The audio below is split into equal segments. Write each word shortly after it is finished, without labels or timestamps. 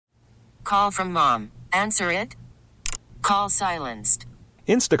call from mom. Answer it. Call silenced.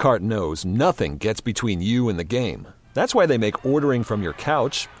 Instacart knows nothing gets between you and the game. That's why they make ordering from your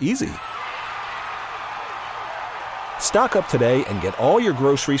couch easy. Stock up today and get all your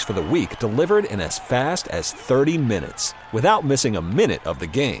groceries for the week delivered in as fast as 30 minutes without missing a minute of the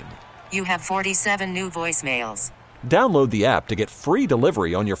game. You have 47 new voicemails. Download the app to get free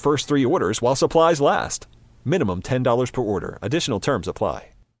delivery on your first 3 orders while supplies last. Minimum $10 per order. Additional terms apply.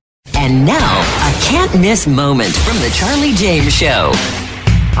 And now, a can't-miss moment from The Charlie James Show.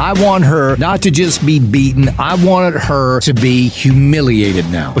 I want her not to just be beaten. I wanted her to be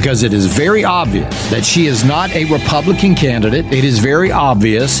humiliated now because it is very obvious that she is not a Republican candidate. It is very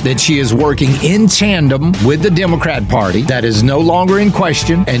obvious that she is working in tandem with the Democrat Party. That is no longer in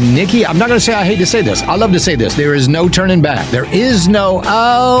question. And Nikki, I'm not going to say I hate to say this. I love to say this. There is no turning back. There is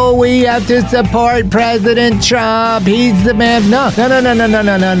no, we have to support President Trump. He's the man.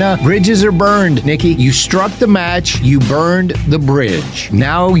 No. Bridges are burned, Nikki. You struck the match. You burned the bridge.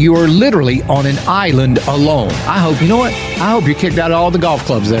 Now you are literally on an island alone. I hope you kicked out all the golf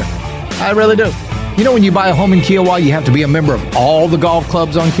clubs there. I really do. You know when you buy a home in Kiowa, you have to be a member of all the golf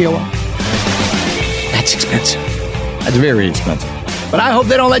clubs on Kiowa? That's expensive. That's very expensive. But I hope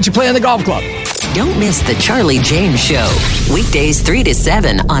they don't let you play in the golf club. Don't miss The Charlie James Show. Weekdays 3 to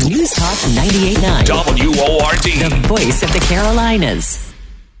 7 on News Talk 98.9. WORD. The voice of the Carolinas.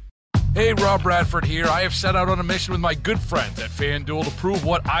 Hey, Rob Bradford here. I have set out on a mission with my good friends at FanDuel to prove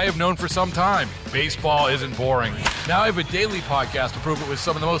what I have known for some time. Baseball isn't boring. Now I have a daily podcast to prove it with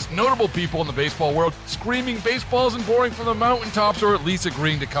some of the most notable people in the baseball world, screaming baseball isn't boring from the mountaintops, or at least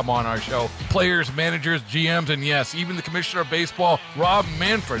agreeing to come on our show. Players, managers, GMs, and yes, even the commissioner of baseball, Rob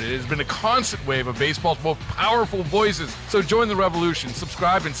Manfred. It has been a constant wave of baseball's most powerful voices. So join the revolution.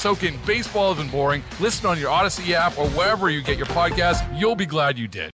 Subscribe and soak in Baseball Isn't Boring. Listen on your Odyssey app or wherever you get your podcasts. You'll be glad you did.